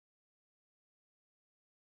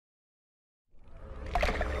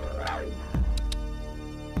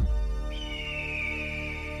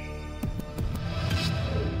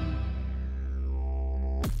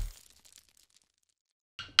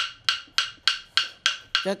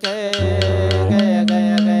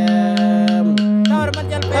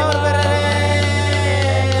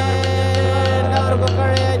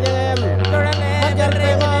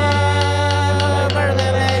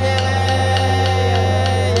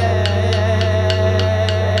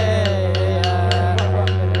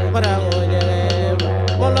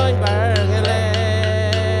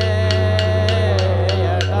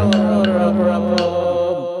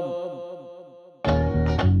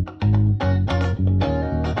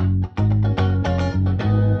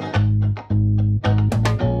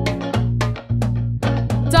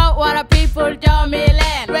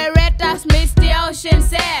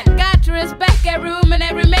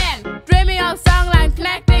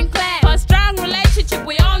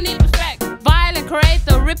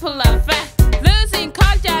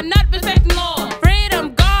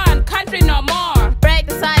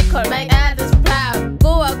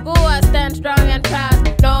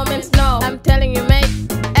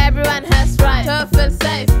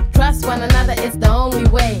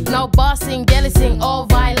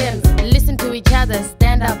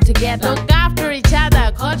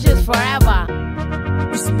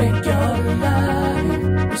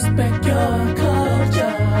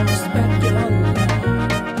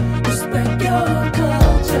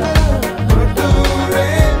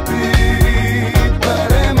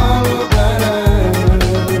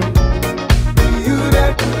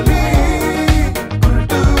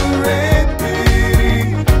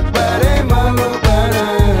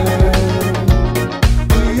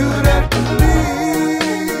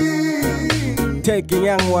Taking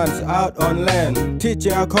young ones out on land,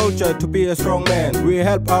 teaching our culture to be a strong man. We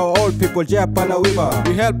help our old people Djolpa and Noeletta.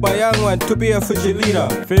 We help our young ones to be a Fuji leader.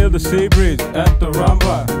 Feel the sea breeze at the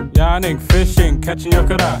rumba, yarning, fishing, catching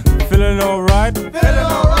yakara. Feeling alright? Feeling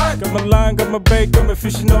alright. Got my line, got my bait, got me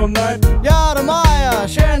fishing all night. Yada Maya,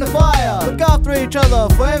 sharing the fire. Look after each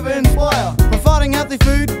other, forever inspire. Providing healthy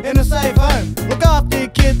food in a safe home. Look after your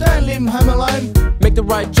kids, don't leave them home alone. Make the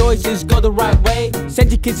right choices, go the right way.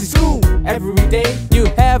 Send your kids to school every day. You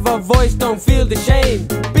have a voice, don't feel the shame.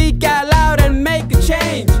 Speak out loud and make a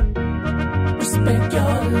change. Respect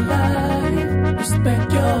your life,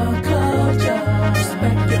 respect your culture,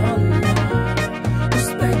 respect your life,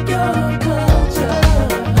 respect your culture.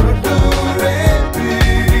 Gurrutu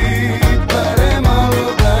Raypirri, pare malu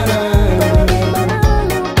bara.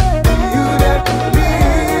 You that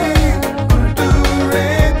believe, Gurrutu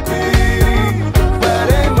Raypirri,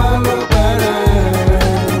 pare malu bara.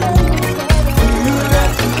 You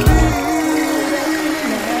that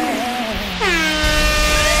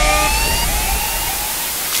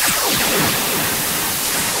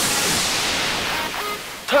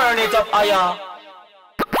Turn it up, Aya.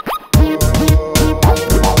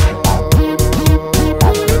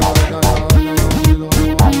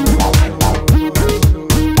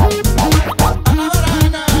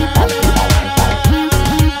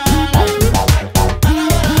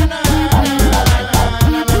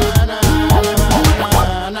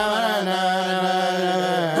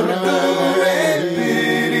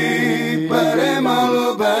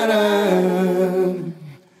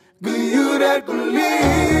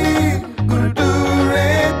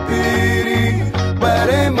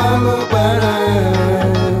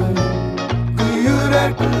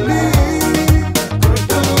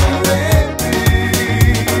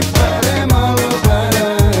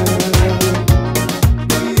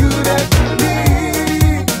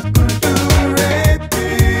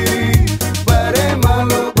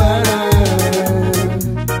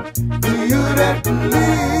 that